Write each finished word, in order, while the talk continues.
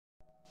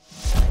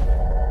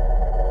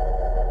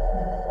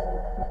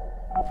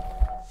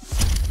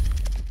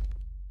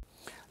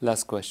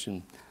Last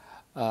question.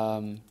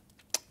 Would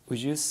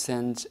you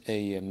send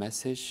a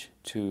message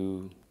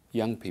to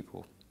young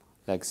people,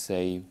 like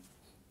say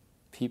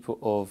people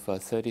of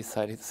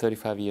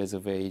 35 years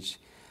of age,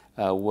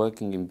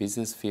 working in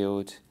business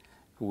field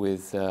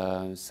with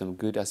some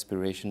good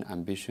aspiration,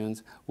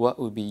 ambitions? What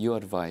would be your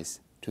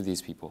advice to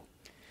these people?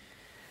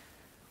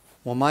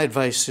 Well, my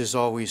advice is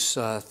always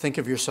think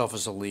of yourself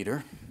as a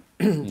leader.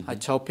 I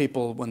tell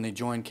people when they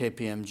join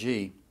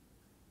Kpmg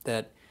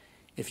that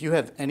if you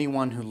have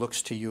anyone who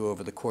looks to you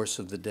over the course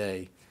of the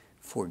day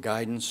for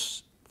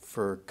guidance,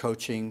 for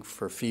coaching,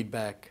 for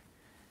feedback,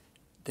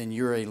 then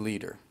you're a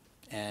leader.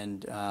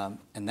 And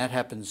that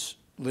happens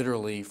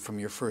literally from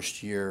your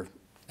first year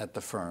at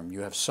the firm.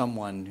 You have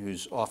someone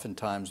who's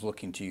oftentimes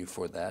looking to you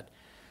for that.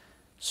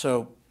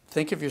 So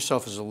think of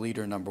yourself as a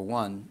leader, number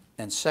one.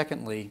 And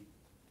secondly,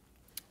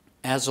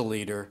 as a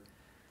leader,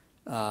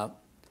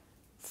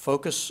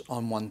 focus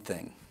on one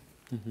thing,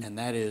 and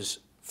that is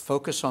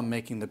focus on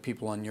making the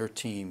people on your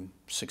team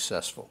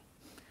successful.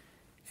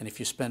 And if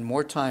you spend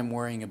more time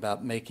worrying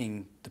about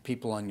making the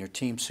people on your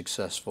team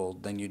successful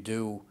than you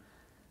do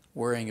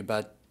worrying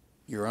about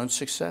your own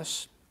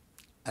success,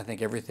 I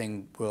think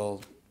everything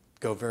will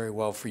go very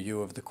well for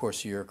you over the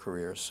course of your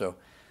career. So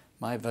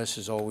my advice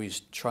is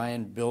always try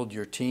and build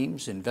your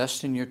teams,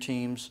 invest in your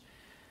teams,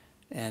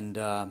 and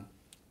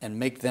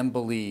make them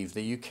believe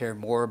that you care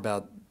more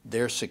about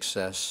their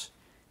success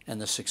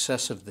and the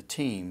success of the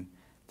team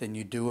than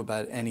you do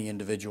about any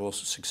individual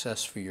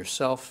success for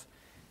yourself,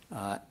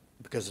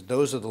 because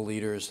those are the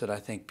leaders that I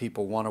think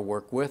people want to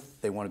work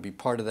with. They want to be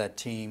part of that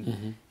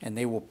team, and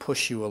they will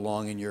push you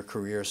along in your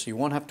career. So you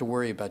won't have to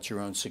worry about your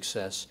own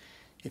success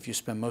if you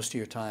spend most of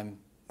your time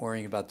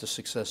worrying about the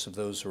success of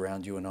those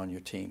around you and on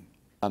your team.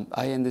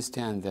 I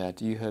understand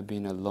that you have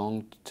been a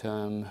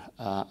long-term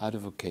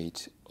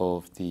advocate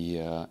of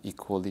the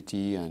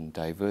equality and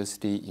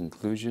diversity,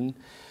 inclusion,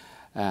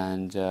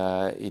 and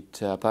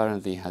it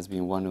apparently has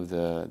been one of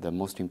the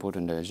most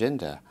important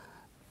agenda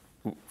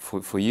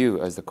for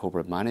you as the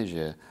corporate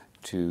manager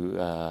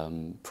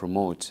to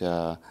promote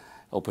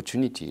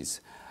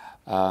opportunities.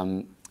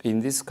 In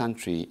this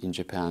country, in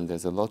Japan,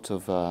 there's a lot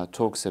of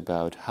talks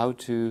about how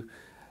to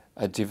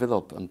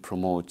develop and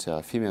promote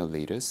female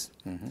leaders,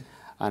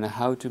 and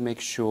how to make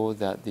sure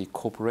that the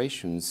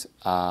corporations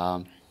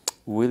are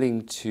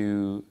willing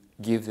to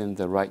give them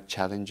the right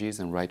challenges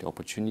and right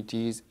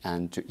opportunities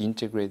and to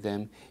integrate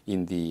them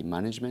in the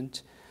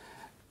management.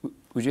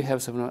 Would you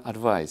have some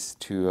advice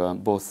to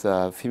both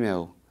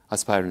female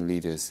aspiring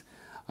leaders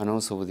and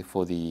also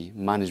for the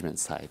management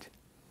side?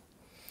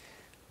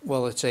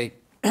 Well, it's a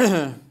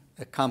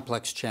a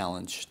complex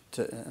challenge,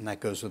 and that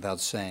goes without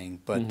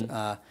saying.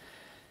 But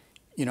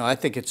you know, I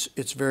think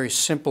it's very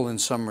simple in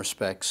some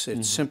respects.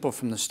 It's simple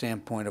from the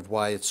standpoint of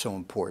why it's so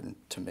important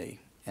to me,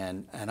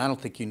 and I don't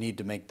think you need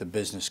to make the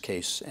business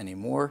case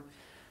anymore.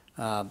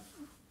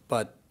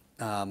 But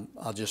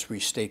I'll just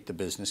restate the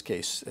business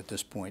case at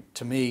this point.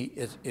 To me,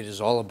 it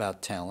is all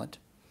about talent,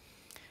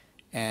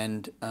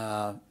 and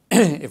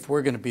if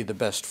we're going to be the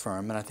best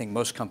firm, and I think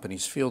most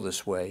companies feel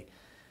this way,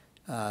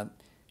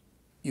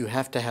 you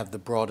have to have the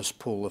broadest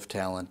pool of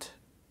talent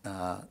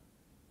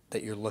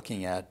that you're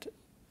looking at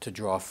to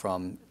draw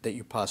from that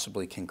you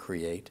possibly can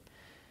create.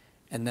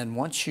 And then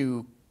once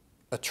you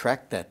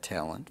attract that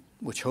talent,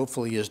 which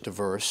hopefully is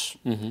diverse,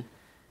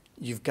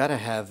 you've got to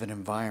have an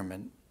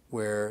environment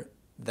where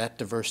that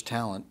diverse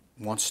talent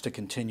wants to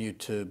continue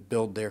to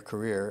build their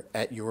career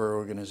at your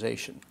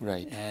organization.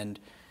 Right. And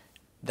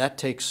that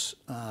takes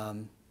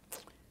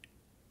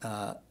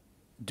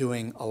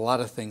doing a lot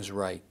of things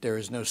right. There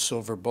is no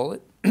silver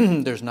bullet.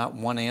 There's not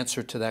one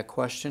answer to that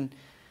question,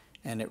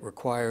 and it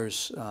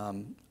requires,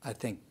 I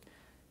think,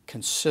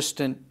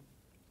 consistent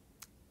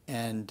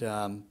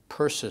and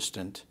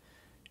persistent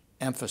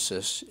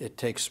emphasis. It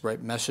takes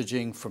right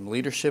messaging from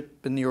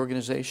leadership in the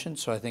organization.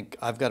 So I think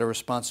I've got a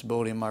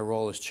responsibility in my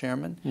role as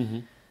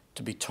chairman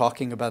to be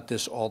talking about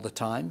this all the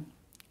time.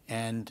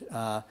 And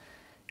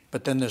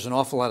but then there's an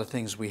awful lot of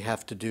things we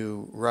have to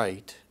do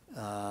right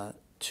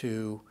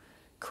to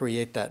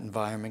create that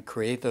environment,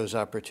 create those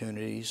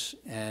opportunities,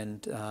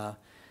 and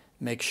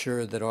make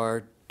sure that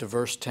our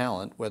diverse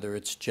talent, whether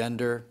it's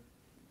gender,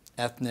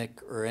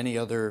 ethnic, or any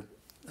other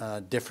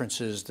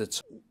differences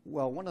that's...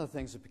 Well, one of the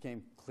things that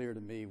became clear to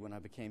me when I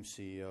became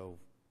CEO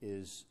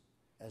is,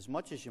 as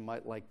much as you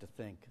might like to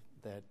think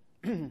that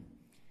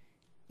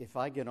if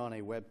I get on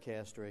a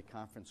webcast or a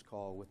conference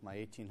call with my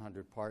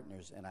 1,800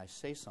 partners and I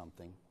say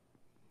something,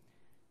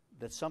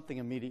 that something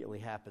immediately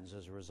happens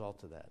as a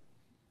result of that.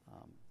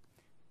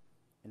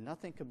 And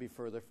nothing could be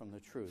further from the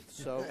truth.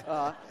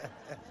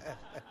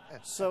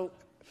 So,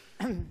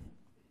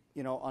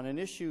 you know, on an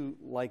issue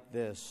like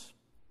this,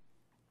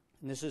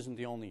 and this isn't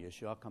the only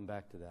issue, I'll come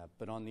back to that,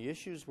 but on the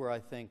issues where I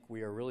think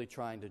we are really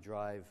trying to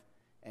drive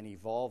and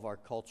evolve our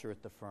culture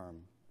at the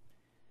firm,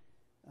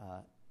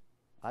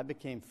 I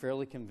became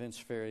fairly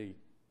convinced fairly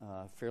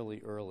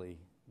early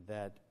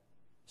that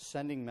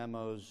sending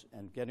memos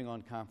and getting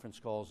on conference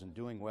calls and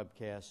doing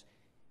webcasts,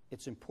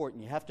 it's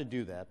important. You have to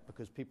do that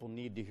because people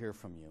need to hear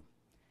from you.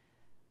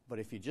 But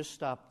if you just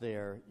stop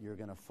there, you're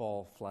going to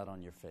fall flat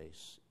on your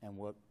face. And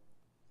what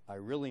I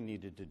really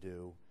needed to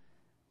do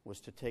was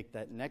to take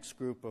that next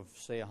group of,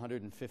 say,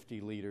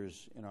 150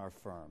 leaders in our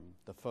firm,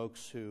 the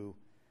folks who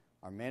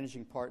are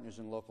managing partners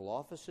in local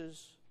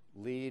offices,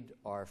 lead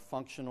our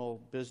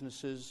functional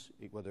businesses,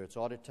 whether it's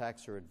audit,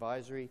 tax, or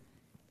advisory,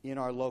 in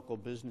our local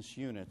business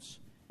units,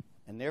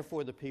 and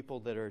therefore the people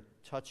that are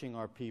touching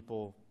our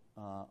people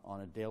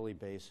on a daily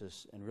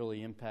basis and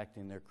really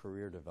impacting their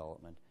career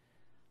development.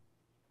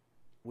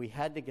 We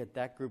had to get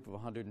that group of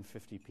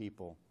 150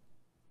 people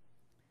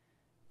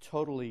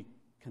totally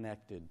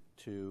connected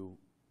to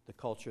the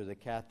culture that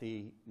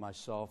Kathy,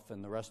 myself,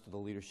 and the rest of the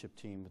leadership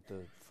team at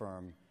the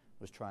firm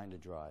was trying to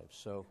drive.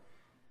 So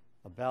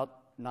about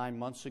 9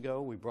 months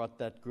ago, we brought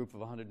that group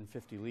of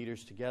 150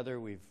 leaders together.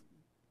 We're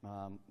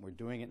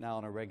doing it now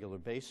on a regular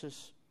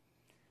basis.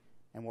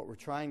 And what we're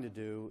trying to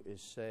do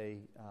is say,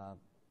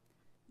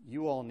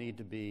 you all need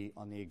to be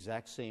on the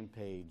exact same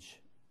page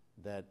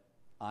that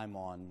I'm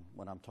on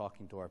when I'm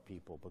talking to our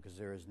people, because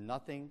there is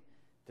nothing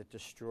that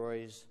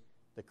destroys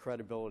the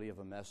credibility of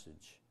a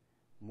message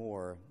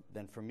more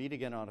than for me to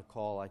get on a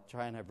call. I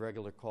try and have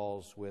regular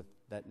calls with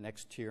that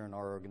next tier in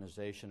our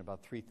organization,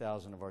 about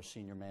 3,000 of our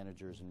senior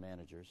managers and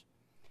managers.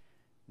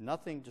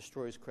 Nothing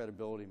destroys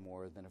credibility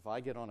more than if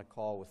I get on a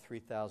call with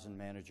 3,000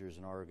 managers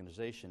in our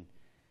organization,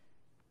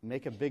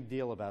 make a big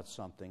deal about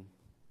something,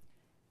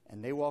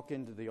 and they walk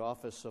into the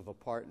office of a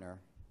partner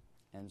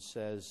and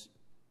says,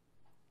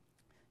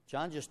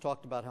 John just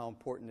talked about how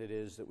important it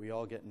is that we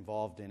all get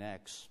involved in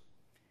X.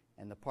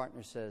 And the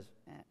partner says,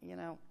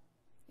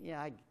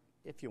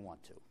 if you want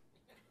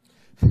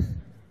to.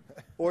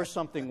 Or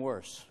something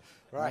worse,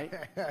 right?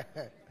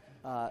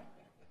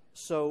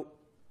 So,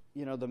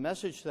 the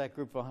message to that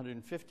group of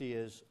 150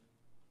 is,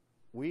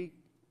 we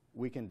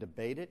can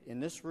debate it in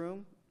this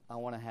room. I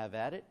want to have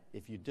at it.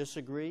 If you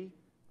disagree,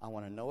 I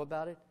want to know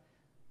about it.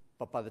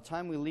 But by the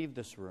time we leave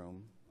this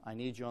room, I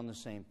need you on the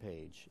same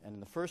page. And in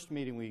the first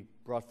meeting we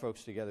brought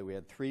folks together, we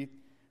had 3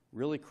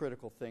 really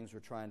critical things we're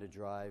trying to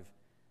drive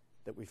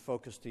that we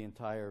focused the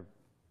entire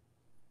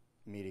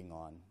meeting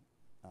on.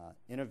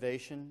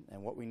 Innovation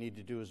and what we need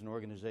to do as an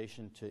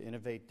organization to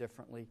innovate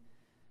differently,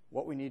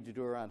 what we need to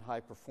do around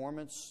high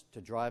performance to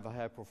drive a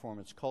high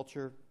performance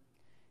culture,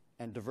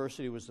 and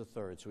diversity was the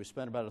third. So we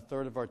spent about a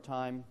third of our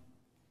time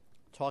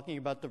talking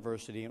about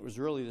diversity, and it was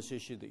really this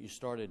issue that you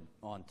started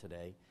on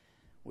today,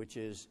 which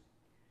is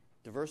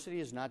diversity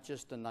is not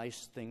just a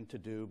nice thing to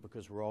do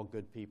because we're all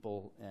good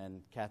people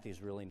and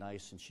Kathy's really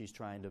nice and she's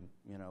trying to,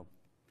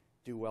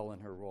 do well in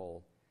her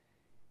role.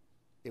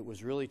 It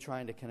was really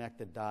trying to connect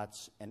the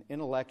dots and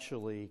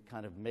intellectually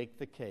kind of make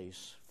the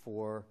case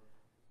for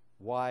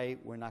why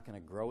we're not going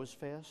to grow as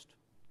fast,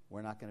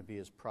 we're not going to be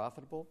as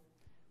profitable,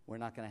 we're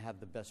not going to have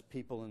the best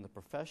people in the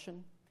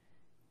profession,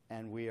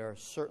 and we are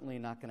certainly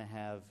not going to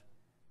have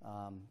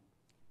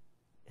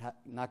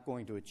not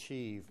going to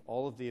achieve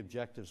all of the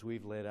objectives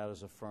we've laid out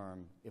as a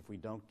firm if we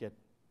don't get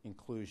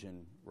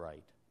inclusion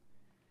right.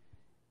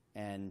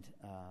 And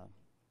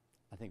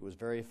I think it was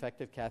very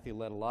effective. Kathy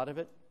led a lot of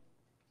it.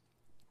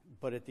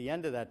 But at the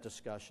end of that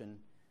discussion,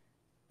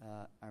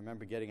 I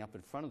remember getting up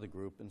in front of the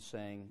group and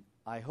saying,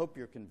 I hope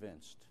you're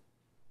convinced.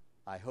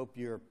 I hope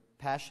you're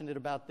passionate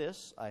about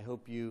this. I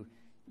hope you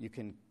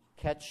can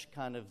catch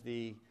kind of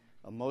the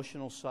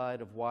emotional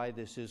side of why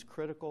this is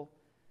critical.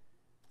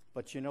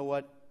 But you know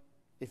what?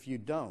 If you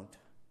don't,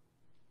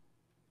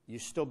 you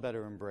still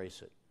better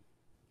embrace it.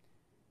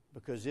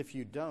 Because if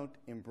you don't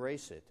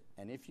embrace it,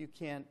 and if you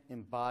can't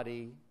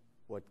embody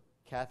what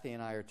Kathy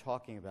and I are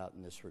talking about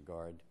in this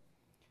regard,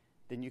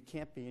 then you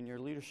can't be in your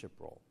leadership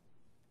role.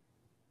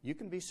 You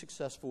can be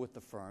successful with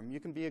the firm, you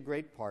can be a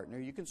great partner,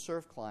 you can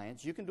serve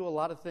clients, you can do a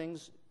lot of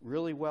things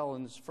really well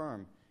in this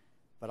firm,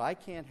 but I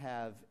can't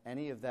have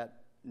any of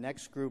that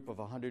next group of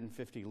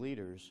 150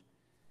 leaders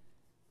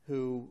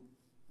who,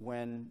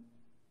 when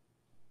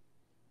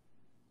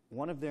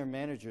one of their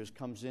managers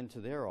comes into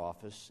their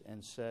office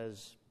and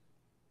says,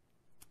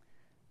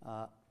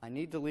 I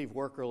need to leave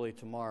work early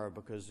tomorrow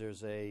because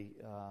there's a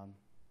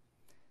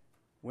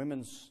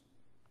women's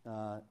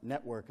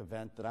network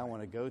event that I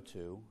want to go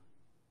to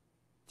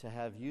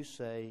have you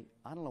say,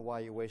 I don't know why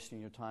you're wasting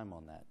your time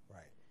on that.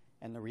 Right.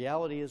 And the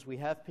reality is we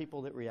have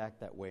people that react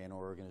that way in our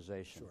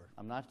organization. Sure.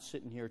 I'm not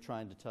sitting here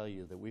trying to tell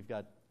you that we've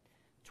got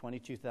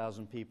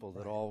 22,000 people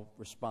that all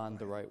respond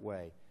the right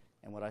way.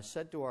 And what I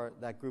said to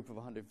that group of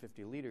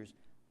 150 leaders,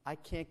 I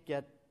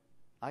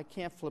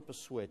can't flip a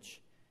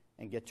switch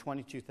and get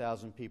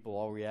 22,000 people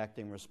all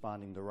reacting,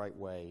 responding the right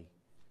way.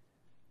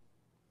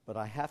 But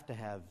I have to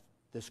have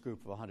this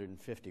group of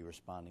 150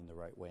 responding the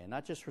right way. And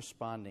not just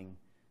responding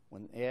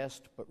when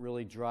asked, but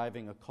really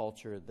driving a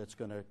culture that's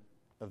going to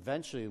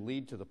eventually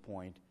lead to the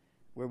point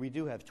where we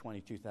do have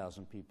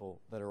 22,000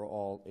 people that are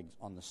all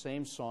on the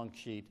same song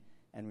sheet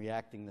and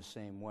reacting the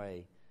same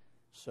way.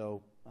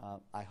 So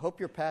I hope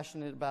you're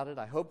passionate about it,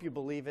 I hope you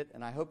believe it,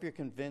 and I hope you're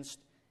convinced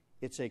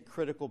it's a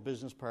critical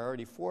business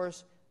priority for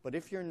us. But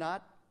if you're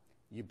not,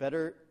 you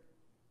better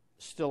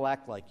still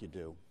act like you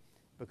do.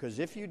 Because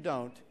if you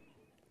don't,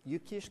 you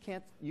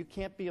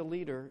can't be a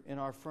leader in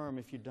our firm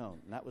if you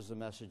don't. And that was the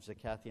message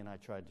that Kathy and I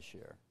tried to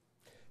share.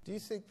 Do you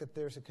think that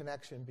there's a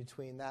connection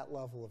between that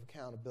level of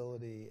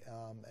accountability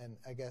and,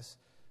 I guess,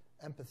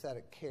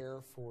 empathetic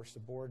care for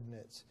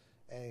subordinates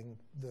and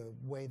the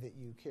way that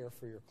you care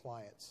for your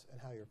clients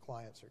and how your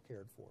clients are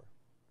cared for?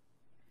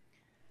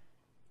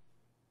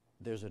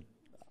 There's a,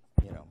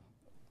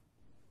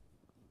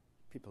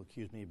 people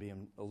accuse me of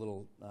being a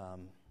little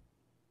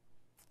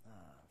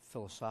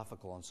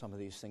philosophical on some of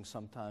these things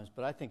sometimes,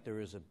 but I think there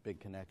is a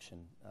big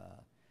connection.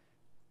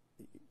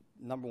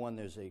 Number one,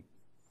 there's a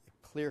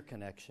clear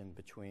connection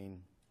between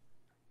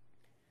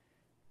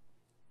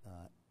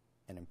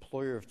an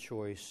employer of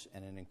choice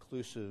and an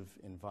inclusive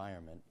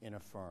environment in a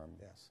firm.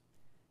 Yes.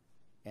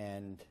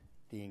 And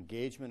the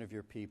engagement of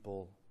your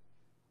people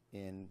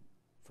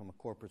from a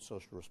corporate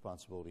social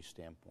responsibility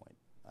standpoint.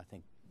 I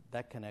think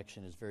that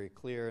connection is very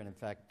clear, and in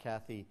fact,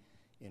 Kathy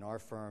in our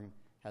firm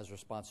has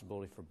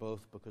responsibility for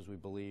both because we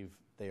believe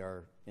they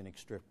are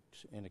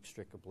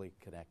inextricably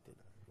connected.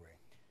 Right.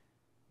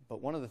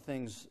 But one of the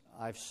things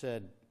I've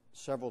said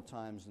several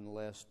times in the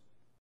last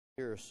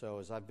year or so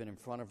is I've been in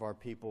front of our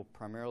people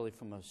primarily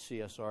from a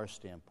CSR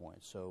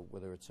standpoint. So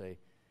whether it's a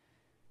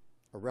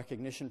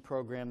recognition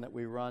program that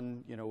we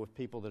run, with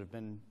people that have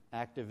been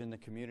active in the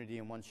community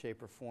in one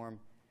shape or form,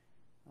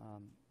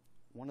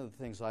 one of the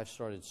things I've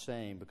started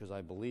saying, because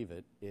I believe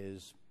it,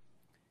 is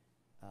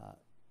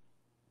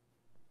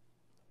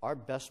our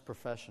best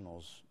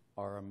professionals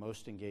are our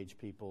most engaged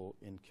people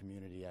in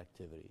community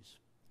activities.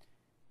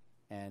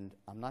 And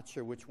I'm not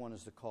sure which one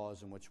is the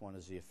cause and which one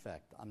is the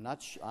effect.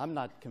 I'm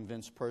not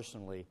convinced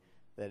personally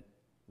that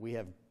we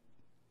have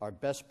our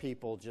best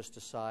people just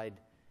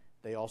decide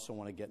they also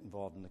want to get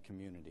involved in the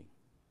community.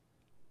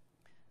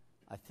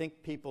 I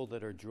think people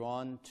that are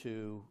drawn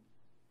to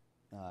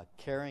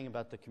caring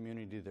about the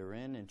community they're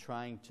in and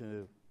trying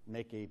to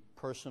make a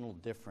personal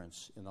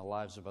difference in the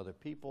lives of other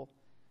people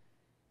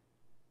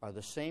are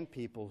the same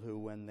people who,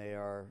 when they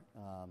are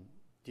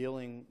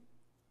dealing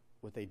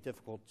with a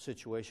difficult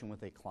situation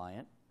with a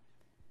client,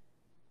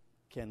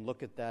 can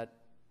look at that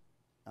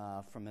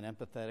from an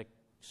empathetic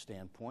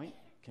standpoint,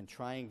 can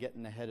try and get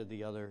in the head of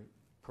the other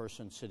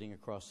person sitting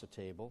across the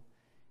table,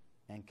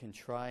 and can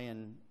try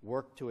and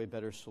work to a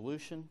better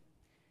solution.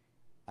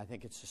 I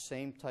think it's the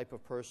same type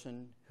of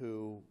person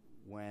who,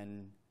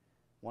 when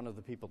one of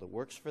the people that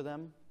works for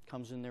them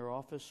comes in their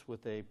office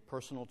with a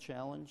personal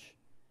challenge,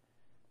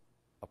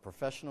 a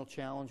professional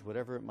challenge,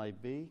 whatever it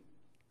might be,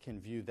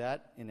 can view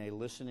that in a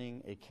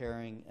listening, a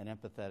caring, and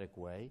empathetic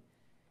way.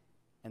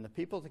 And the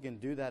people that can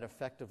do that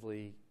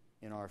effectively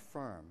in our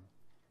firm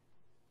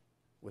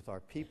with our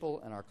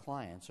people and our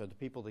clients are the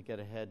people that get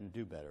ahead and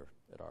do better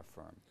at our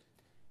firm.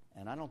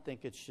 And I don't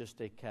think it's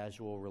just a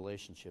casual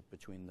relationship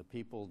between the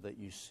people that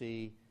you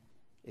see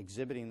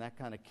exhibiting that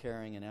kind of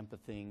caring and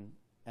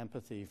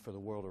empathy for the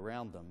world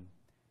around them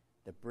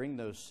that bring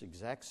those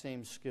exact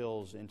same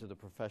skills into the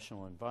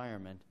professional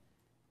environment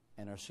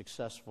and are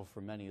successful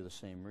for many of the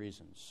same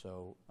reasons.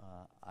 So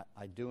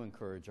I do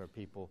encourage our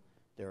people.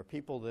 There are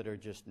people that are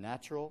just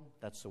natural,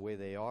 that's the way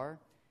they are,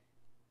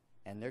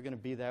 and they're going to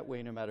be that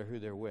way no matter who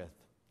they're with.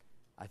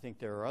 I think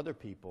there are other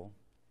people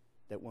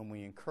that when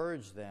we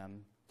encourage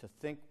them to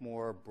think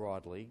more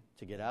broadly,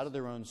 to get out of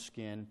their own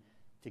skin,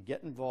 to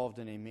get involved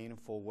in a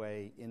meaningful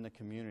way in the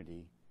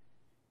community,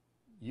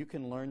 you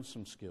can learn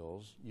some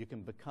skills. You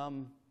can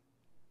become,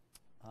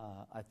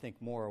 I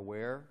think, more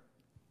aware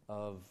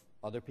of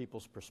other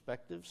people's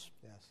perspectives.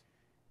 Yes.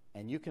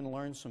 And you can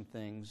learn some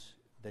things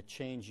that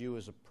change you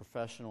as a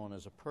professional and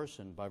as a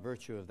person by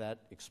virtue of that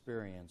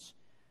experience.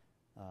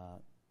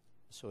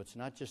 So it's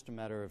not just a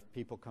matter of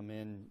people come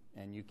in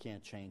and you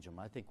can't change them.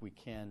 I think we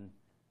can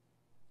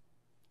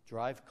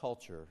drive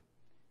culture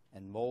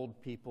and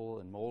mold people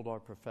and mold our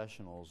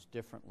professionals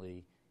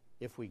differently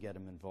if we get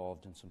them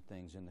involved in some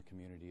things in the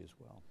community as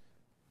well.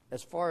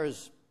 As far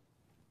as,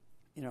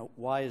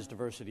 why is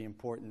diversity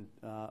important?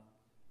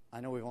 I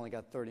know we've only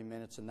got 30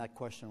 minutes, and that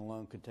question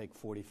alone could take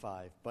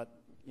 45. But,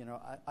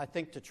 I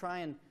think to try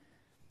and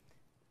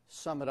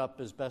sum it up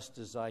as best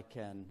as I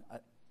can,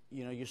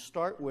 you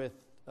start with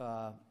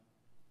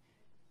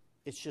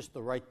it's just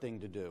the right thing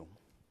to do.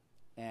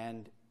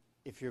 And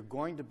if you're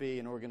going to be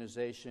an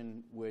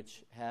organization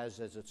which has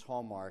as its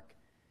hallmark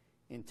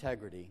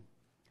integrity,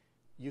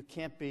 you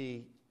can't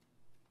be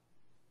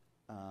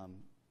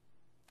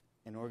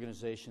an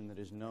organization that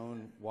is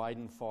known wide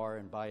and far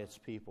and by its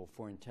people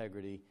for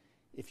integrity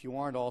if you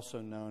aren't also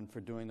known for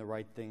doing the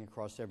right thing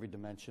across every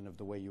dimension of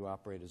the way you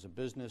operate as a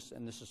business,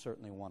 and this is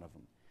certainly one of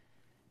them.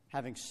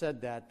 Having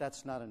said that,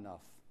 that's not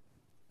enough.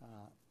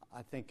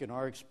 I think in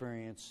our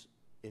experience,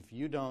 if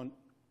you don't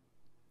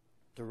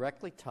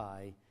directly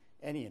tie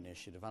any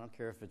initiative, I don't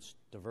care if it's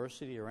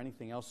diversity or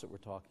anything else that we're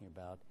talking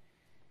about,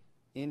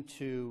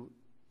 into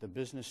the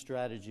business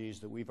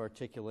strategies that we've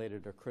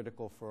articulated are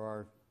critical for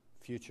our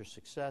future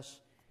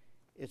success,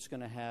 it's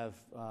going to have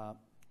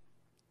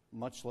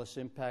much less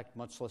impact,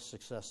 much less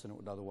success than it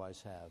would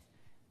otherwise have.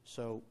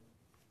 So,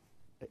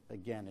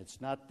 again,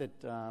 it's not that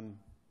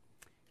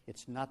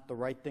It's not the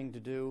right thing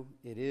to do.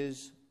 It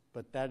is,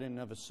 but that in and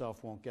of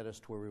itself won't get us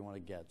to where we want to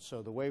get.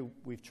 So the way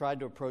we've tried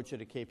to approach it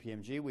at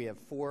Kpmg, we have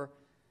 4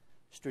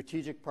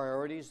 strategic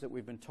priorities that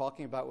we've been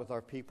talking about with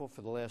our people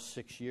for the last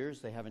 6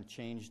 years. They haven't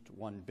changed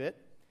one bit.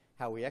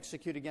 How we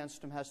execute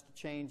against them has to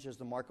change as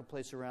the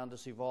marketplace around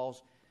us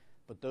evolves,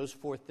 but those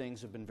 4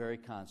 things have been very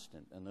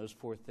constant, and those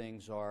 4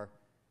 things are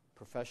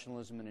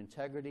professionalism and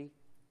integrity,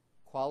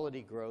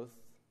 quality growth,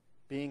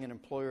 being an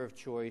employer of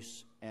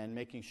choice, and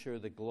making sure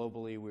that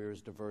globally we're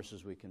as diverse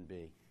as we can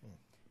be.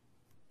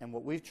 And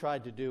what we've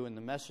tried to do in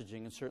the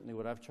messaging, and certainly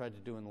what I've tried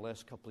to do in the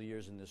last couple of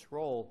years in this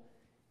role,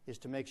 is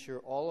to make sure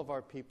all of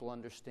our people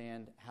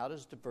understand how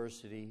does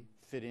diversity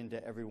fit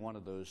into every one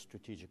of those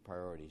strategic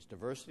priorities.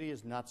 Diversity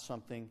is not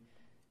something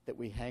that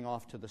we hang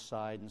off to the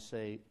side and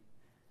say,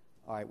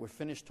 all right, we're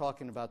finished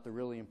talking about the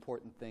really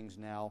important things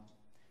now,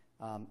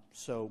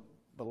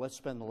 but let's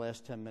spend the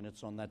last 10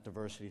 minutes on that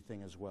diversity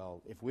thing as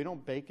well. If we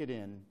don't bake it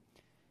in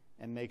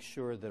and make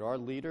sure that our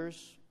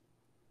leaders,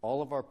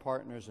 all of our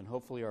partners, and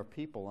hopefully our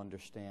people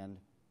understand,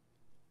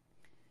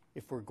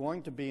 if we're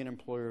going to be an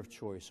employer of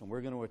choice and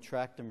we're going to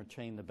attract and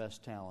retain the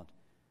best talent,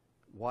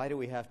 why do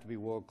we have to be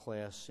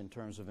world-class in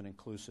terms of an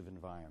inclusive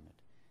environment?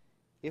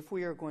 If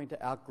we are going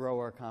to outgrow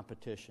our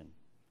competition,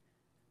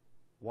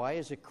 why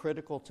is it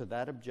critical to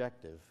that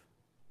objective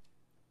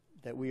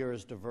that we are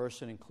as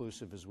diverse and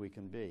inclusive as we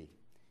can be?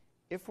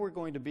 If we're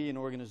going to be an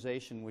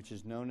organization which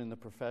is known in the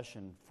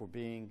profession for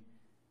being,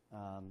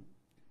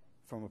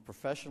 from a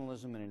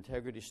professionalism and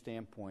integrity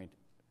standpoint,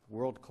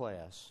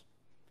 world-class,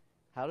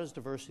 how does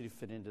diversity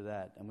fit into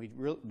that? And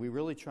we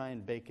really try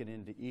and bake it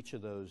into each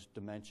of those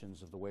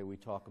dimensions of the way we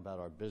talk about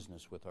our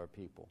business with our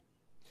people.